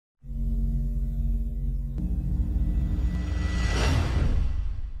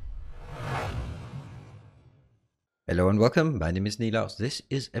Hello and welcome, my name is Nilaus. This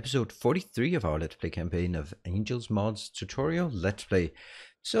is episode 43 of our Let's Play campaign of Angels Mods tutorial Let's Play.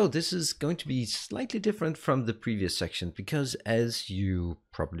 So this is going to be slightly different from the previous section because, as you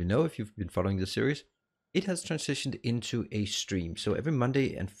probably know if you've been following the series, it has transitioned into a stream. So every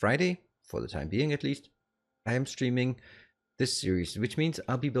Monday and Friday, for the time being at least, I am streaming this series, which means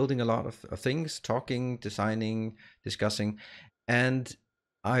I'll be building a lot of things, talking, designing, discussing, and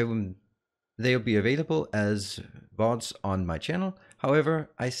they'll be available as VODs on my channel. However,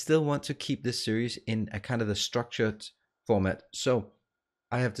 I still want to keep this series in a kind of a structured format. So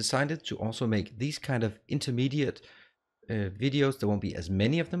I have decided to also make these kind of intermediate videos. There won't be as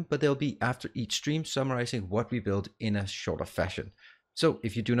many of them, but they'll be after each stream summarizing what we build in a shorter fashion. So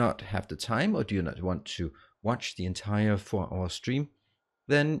if you do not have the time or do not want to watch the entire 4-hour stream,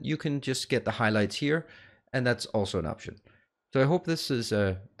 then you can just get the highlights here, and that's also an option. So I hope this is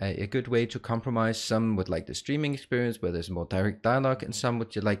a good way to compromise. Some would like the streaming experience where there's more direct dialogue, and some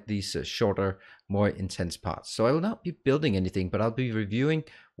would like these shorter, more intense parts. So I will not be building anything, but I'll be reviewing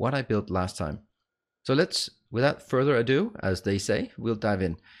what I built last time. So let's, without further ado, as they say, we'll dive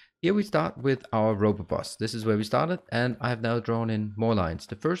in. Here we start with our robot boss. This is where we started, and I have now drawn in more lines.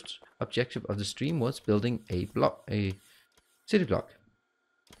 The first objective of the stream was building a city block.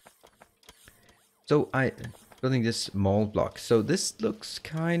 So building this mall block. So this looks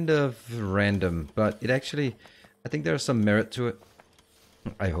kind of random, but it actually, I think there's some merit to it.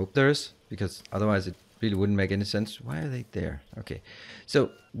 I hope there is, because otherwise it really wouldn't make any sense. Why are they there? Okay.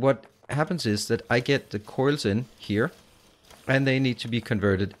 So what happens is that I get the coils in here, and they need to be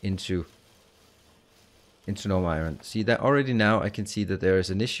converted into normal iron. See that already now I can see that there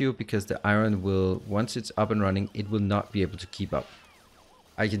is an issue because the iron will, once it's up and running, it will not be able to keep up.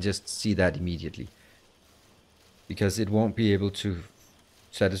 I can just see that immediately, because it won't be able to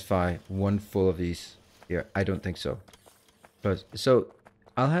satisfy one full of these here. I don't think so. But so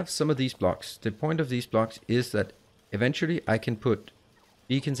I'll have some of these blocks. The point of these blocks is that eventually I can put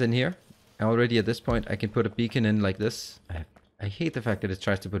beacons in here. Already at this point I can put a beacon in like this. I hate the fact that it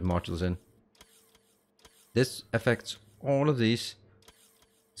tries to put modules in. This affects all of these.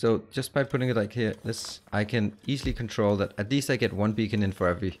 So just by putting it like here, I can easily control that. At least I get one beacon in for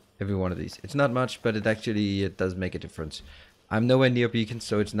every one of these. It's not much, but it does make a difference. I'm nowhere near beacons,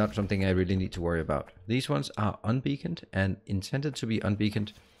 so it's not something I really need to worry about. These ones are unbeaconed and intended to be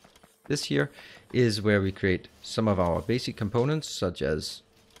unbeaconed. This here is where we create some of our basic components, such as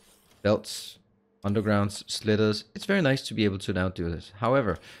belts, undergrounds, slitters. It's very nice to be able to now do this.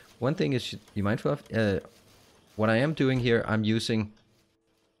 However, one thing is should be mindful of. What I am doing here, I'm using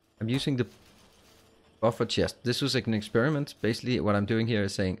the buffer chest. This was like an experiment. Basically, what I'm doing here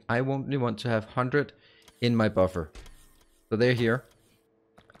is saying I only want to have 100 in my buffer. So they're here.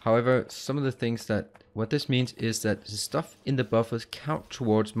 However, some of the things what this means is that the stuff in the buffers count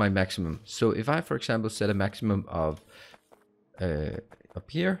towards my maximum. So if I, for example, set a maximum of up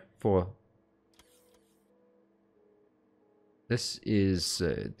here for this is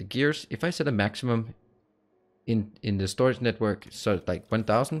the gears. If I set a maximum in the storage network, so like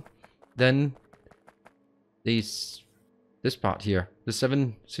 1000, then this part here, the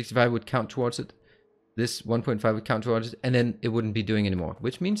 765 would count towards it, this 1.5 would count towards it, and then it wouldn't be doing anymore,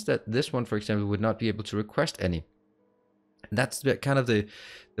 which means that this one, for example, would not be able to request any. And that's kind of the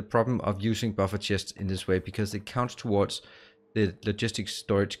problem of using buffer chests in this way, because it counts towards the logistics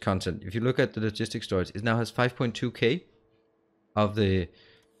storage content. If you look at the logistics storage, it now has 5.2k of the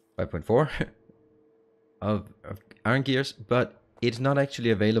 5.4 of iron gears, but it's not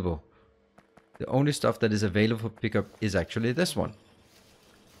actually available. The only stuff that is available for pickup is actually this one,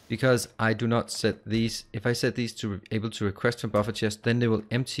 because I do not set these. If I set these to able to request from buffer chest, then they will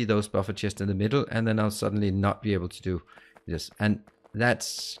empty those buffer chests in the middle, and then I'll suddenly not be able to do this, and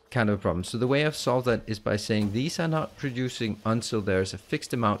that's kind of a problem. So the way I've solved that is by saying these are not producing until there is a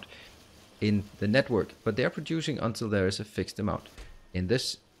fixed amount in the network, but they're producing until there is a fixed amount in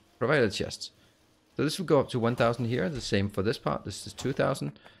this provider chest. So this will go up to 1000 here. The same for this part. This is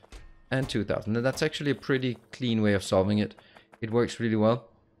 2000 and 2000. And that's actually a pretty clean way of solving it. It works really well.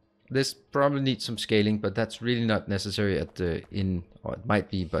 This probably needs some scaling, but that's really not necessary or it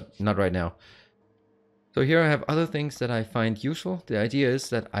might be, but not right now. So here I have other things that I find useful. The idea is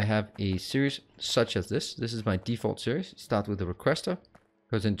that I have a series such as this. This is my default series. Start with the requester,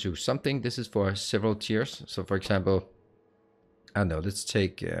 goes into something. This is for several tiers. So for example, I don't know, let's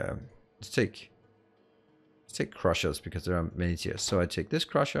take crushers, because there are many tiers. So I take this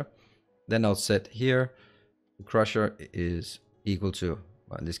crusher, then I'll set here the crusher is equal to,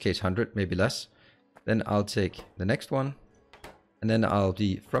 well, in this case 100, maybe less. Then I'll take the next one, and then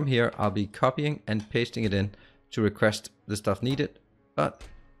from here I'll be copying and pasting it in to request the stuff needed, but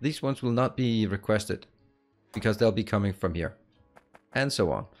these ones will not be requested because they'll be coming from here, and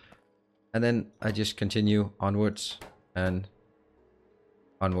so on. And then I just continue onwards and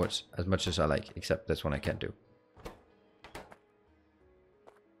onwards as much as I like, except this one I can't do.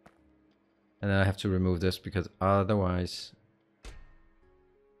 And then I have to remove this because otherwise...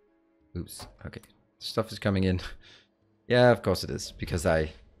 Oops, okay. Stuff is coming in. Yeah, of course it is, because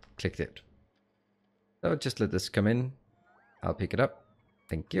I clicked it. So just let this come in. I'll pick it up.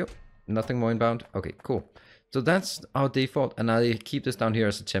 Thank you. Nothing more inbound. Okay, cool. So that's our default, and I keep this down here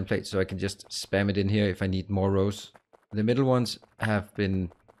as a template so I can just spam it in here if I need more rows. The middle ones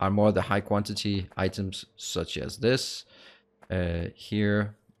are more the high quantity items, such as this.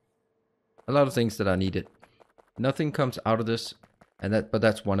 Here. A lot of things that are needed. Nothing comes out of this, but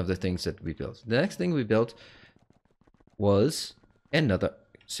that's one of the things that we built. The next thing we built was another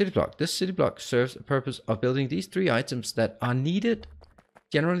city block. This city block serves a purpose of building these 3 items that are needed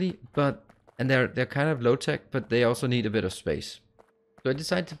generally, and they're kind of low tech, but they also need a bit of space. So I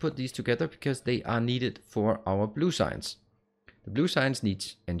decided to put these together because they are needed for our blue science. The blue science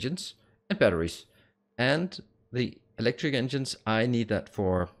needs engines and batteries, and the electric engines, I need that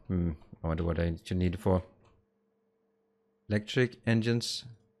for I wonder what I need it for. Electric engines.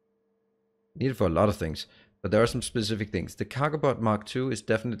 Need it for a lot of things, but there are some specific things. The Cargobot Mark II is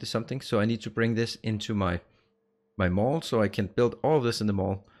definitely something, so I need to bring this into my mall so I can build all of this in the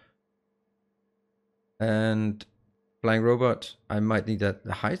mall. And flying robot, I might need that.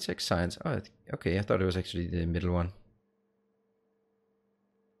 The high-tech science. Oh, okay, I thought it was actually the middle one.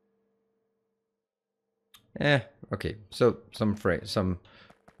 Okay. So some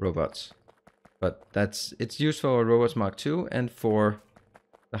robots, but it's used for robots Mark II and for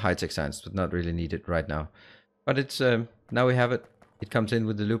the high-tech science, but not really needed right now. But it's now we have it. It comes in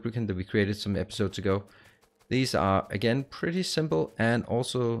with the lubricant that we created some episodes ago. These are again pretty simple and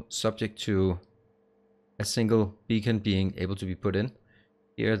also subject to a single beacon being able to be put in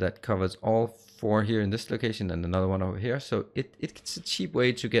here that covers all 4 here in this location and another one over here. So it's a cheap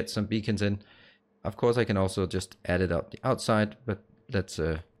way to get some beacons in. Of course, I can also just add it out the outside, but let's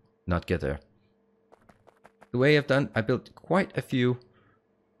not get there. The way I built quite a few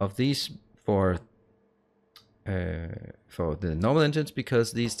of these for the normal engines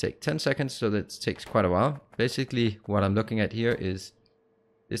because these take 10 seconds, so that takes quite a while. Basically, what I'm looking at here is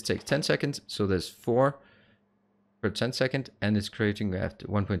this takes 10 seconds, so there's 4 per 10 second, and it's creating at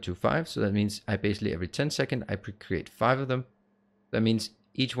 1.25. So that means I basically every 10 second I create 5 of them. That means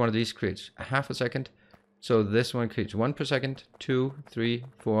each one of these creates a half a second. So this one creates 1 per second, 2, 3,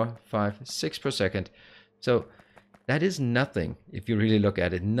 4, 5, 6 per second. So that is nothing if you really look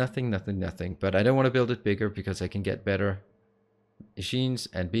at it. Nothing. But I don't want to build it bigger because I can get better machines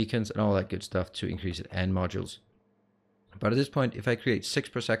and beacons and all that good stuff to increase it, and modules. But at this point, if I create 6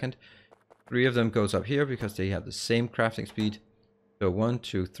 per second, 3 of them goes up here because they have the same crafting speed. So 1,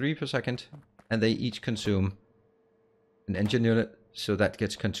 2, 3 per second, and they each consume an engine unit. So that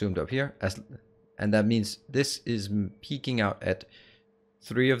gets consumed up here, and that means this is peaking out at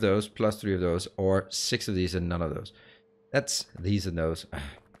 3 of those plus 3 of those, or 6 of these and none of those. That's these and those.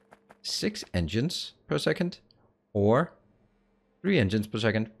 6 engines per second, or 3 engines per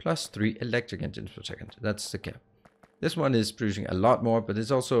second plus 3 electric engines per second. That's the cap. This one is producing a lot more, but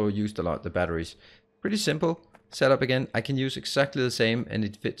it's also used a lot, the batteries. Pretty simple setup again. I can use exactly the same and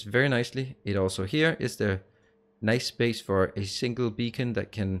it fits very nicely. It also here is the nice space for a single beacon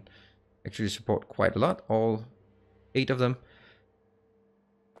that can actually support quite a lot, all 8 of them.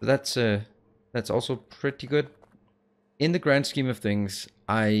 That's also pretty good. In the grand scheme of things,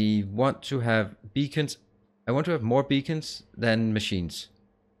 I want to have beacons. I want to have more beacons than machines,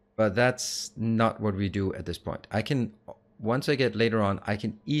 but that's not what we do at this point. Once I get later on, I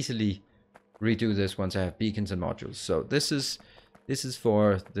can easily redo this once I have beacons and modules. So this is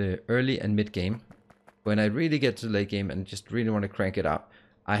for the early and mid game. When I really get to the late game and just really want to crank it up,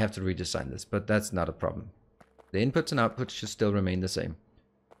 I have to redesign this, but that's not a problem. The inputs and outputs should still remain the same.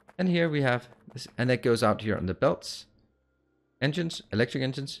 And here we have this, and that goes out here on the belts, engines, electric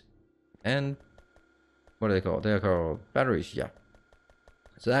engines, and what are they called? They're called batteries, yeah.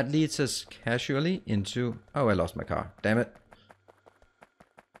 So that leads us casually into, oh, I lost my car, damn it.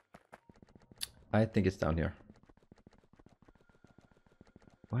 I think it's down here.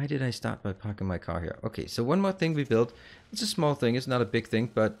 Why did I start by parking my car here? Okay, so one more thing we built. It's a small thing, it's not a big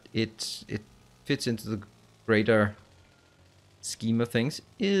thing, but it fits into the greater scheme of things,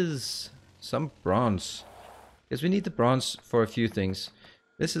 is some bronze. Because we need the bronze for a few things.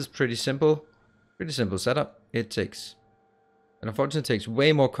 This is pretty simple setup. It takes, and unfortunately it takes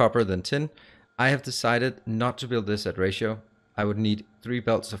way more copper than tin. I have decided not to build this at ratio. I would need 3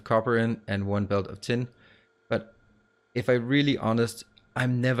 belts of copper in and 1 belt of tin. But if I'm really honest,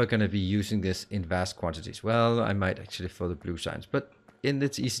 I'm never going to be using this in vast quantities. Well, I might actually for the blue signs, but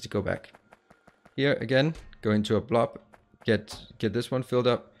it's easy to go back. Here again, go into a blob, get this one filled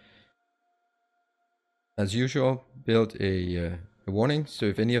up. As usual, build a warning, so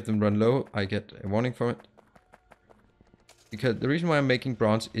if any of them run low, I get a warning from it. Because the reason why I'm making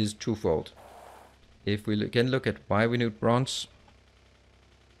bronze is twofold. If we again look at why we need bronze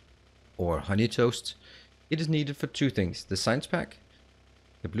or honey toast, it is needed for 2 things. The science pack,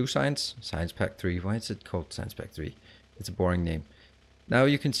 the blue science pack 3. Why is it called science pack 3? It's a boring name. Now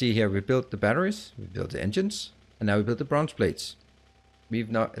you can see here we built the batteries, we built the engines, and now we built the bronze plates. We've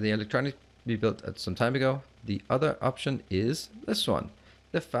not the electronic we built at some time ago. The other option is this one,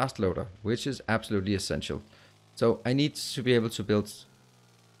 the fast loader, which is absolutely essential. So I need to be able to build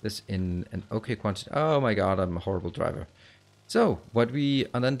this in an okay quantity. Oh my god, I'm a horrible driver. So what we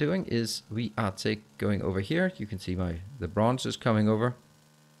are then doing is we are going over here. You can see the bronze is coming over,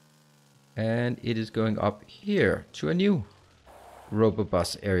 and it is going up here to a new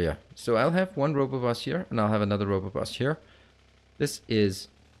robobus area. So I'll have one robobus here, and I'll have another robobus here. This is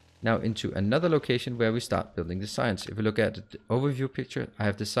now into another location where we start building the science. If we look at the overview picture, I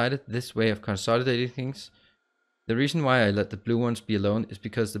have decided this way of consolidating things. The reason why I let the blue ones be alone is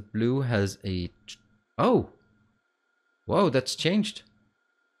because the blue has a... Oh! Whoa, that's changed.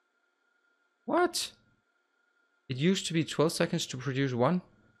 What? It used to be 12 seconds to produce 1.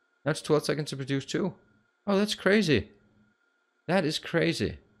 Now it's 12 seconds to produce 2. Oh, that's crazy. That is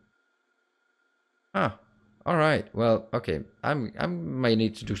crazy. Huh. Alright, well, okay. I might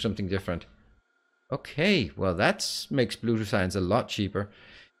need to do something different. Okay, well that makes blue science a lot cheaper.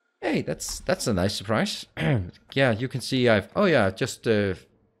 Hey, that's a nice surprise. Yeah, you can see I've just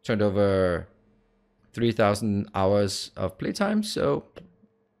turned over 3,000 hours of playtime, so,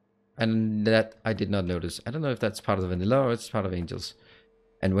 and that I did not notice. I don't know if that's part of vanilla or it's part of Angels.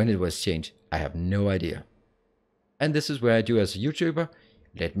 And when it was changed, I have no idea. And this is where I do as a YouTuber.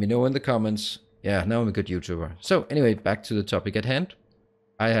 Let me know in the comments. Yeah, now I'm a good YouTuber. So anyway, back to the topic at hand.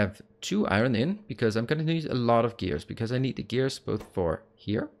 I have 2 iron in because I'm going to need a lot of gears, because I need the gears both for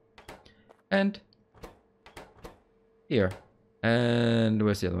here and here. And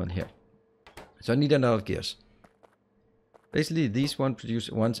where's the other one? Here. So I need a lot of gears. Basically, these one produce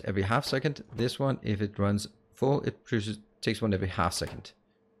once every half second. This one, if it runs full, it takes one every half second.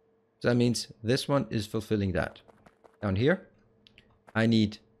 So that means this one is fulfilling that. Down here, I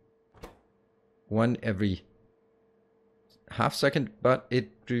need one every half second, but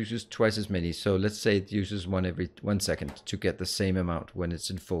it produces twice as many. So let's say it uses one every 1 second to get the same amount when it's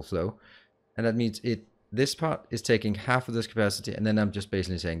in full flow. And that means this part is taking half of this capacity, and then I'm just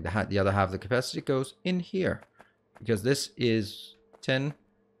basically saying the other half of the capacity goes in here. Because this is 10,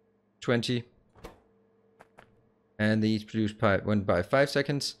 20, and these produce one by 5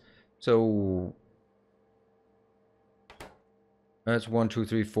 seconds. So that's 1, 2,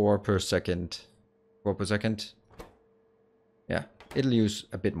 3, 4 per second. 4 per second. Yeah, it'll use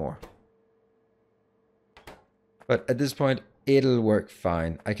a bit more. But at this point, it'll work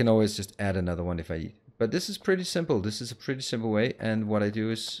fine. I can always just add another one if I need. But this is pretty simple. This is a pretty simple way. And what I do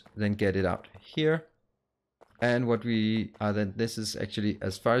is then get it out here. And what we are then, this is actually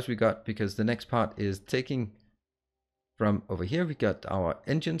as far as we got, because the next part is taking from over here. We got our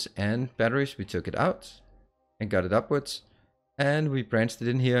engines and batteries. We took it out and got it upwards. And we branched it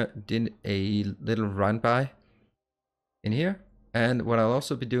in here, did a little run by in here. And what I'll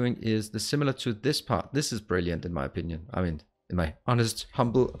also be doing is similar to this part. This is brilliant in my opinion. I mean, in my honest,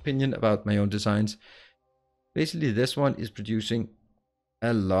 humble opinion about my own designs. Basically, this one is producing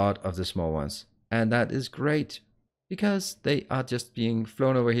a lot of the small ones. And that is great because they are just being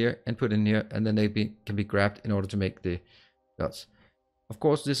flown over here and put in here, and then they can be grabbed in order to make the belts. Of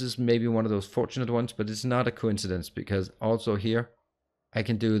course, this is maybe one of those fortunate ones, but it's not a coincidence because also here I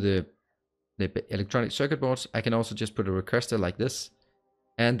can do the electronic circuit boards. I can also just put a requester like this,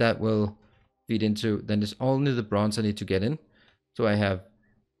 and that will feed into, then it's only the bronze I need to get in. So I have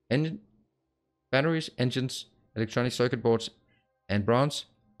batteries, engines, electronic circuit boards, and bronze.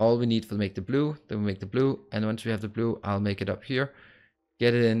 All we need to make the blue, then we make the blue, and once we have the blue, I'll make it up here,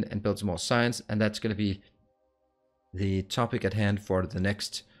 get it in, and build some more science, and that's going to be the topic at hand for the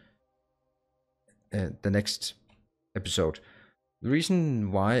next episode. The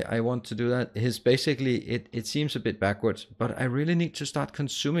reason why I want to do that is basically it seems a bit backwards, but I really need to start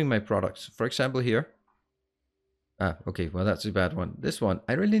consuming my products. For example, here. Okay, well that's a bad one. This one,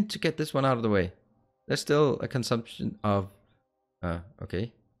 I really need to get this one out of the way. There's still a consumption of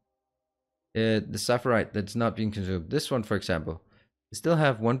okay. The sapphirite that's not being consumed. This one, for example, I still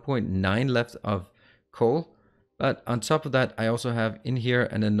have 1.9 left of coal, but on top of that, I also have in here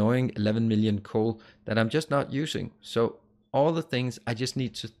an annoying 11 million coal that I'm just not using. So all the things I just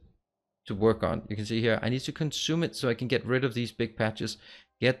need to work on. You can see here, I need to consume it so I can get rid of these big patches,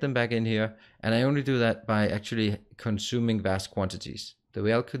 get them back in here, and I only do that by actually consuming vast quantities. The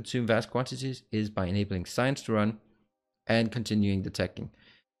way I'll consume vast quantities is by enabling science to run and continuing the teching.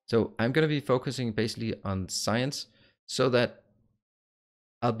 So I'm going to be focusing basically on science so that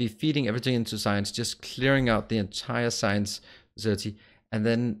I'll be feeding everything into science, just clearing out the entire science facility, and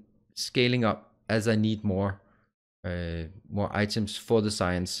then scaling up as I need more items for the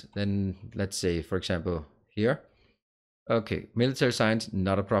science. Then let's say, for example, here. Okay, military science,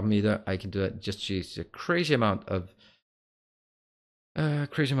 not a problem either. I can do that. Just use a crazy amount of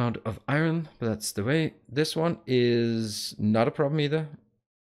iron, but that's the way. This one is not a problem either.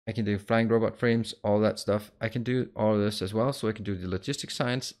 I can do flying robot frames, all that stuff. I can do all of this as well. So I can do the logistics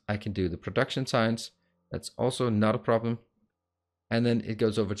science. I can do the production science. That's also not a problem. And then it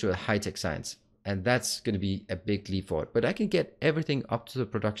goes over to a high-tech science. And that's going to be a big leap forward. But I can get everything up to the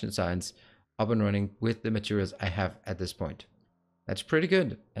production science up and running with the materials I have at this point. That's pretty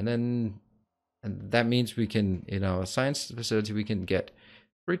good. And that means we can, in our science facility, we can get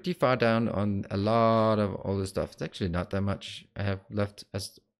pretty far down on a lot of all this stuff. It's actually not that much I have left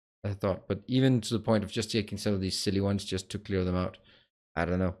as I thought, but even to the point of just taking some of these silly ones just to clear them out. I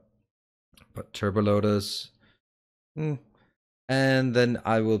don't know. But turbo loaders. And then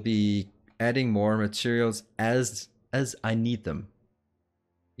I will be adding more materials as I need them.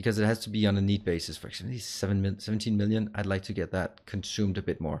 Because it has to be on a need basis. For example, 17 million, I'd like to get that consumed a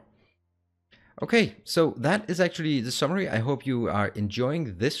bit more. Okay, so that is actually the summary. I hope you are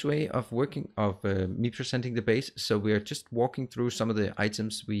enjoying this way of working, of me presenting the base. So we are just walking through some of the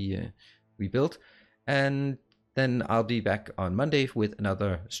items we built, and then I'll be back on Monday with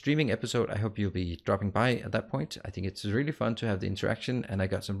another streaming episode. I hope you'll be dropping by at that point. I think it's really fun to have the interaction, and I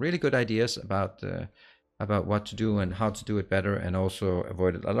got some really good ideas about what to do and how to do it better, and also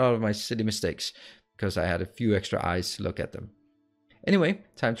avoided a lot of my silly mistakes because I had a few extra eyes to look at them. Anyway,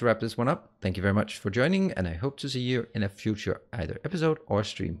 time to wrap this one up. Thank you very much for joining, and I hope to see you in a future either episode or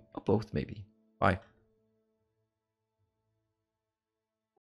stream, or both maybe. Bye.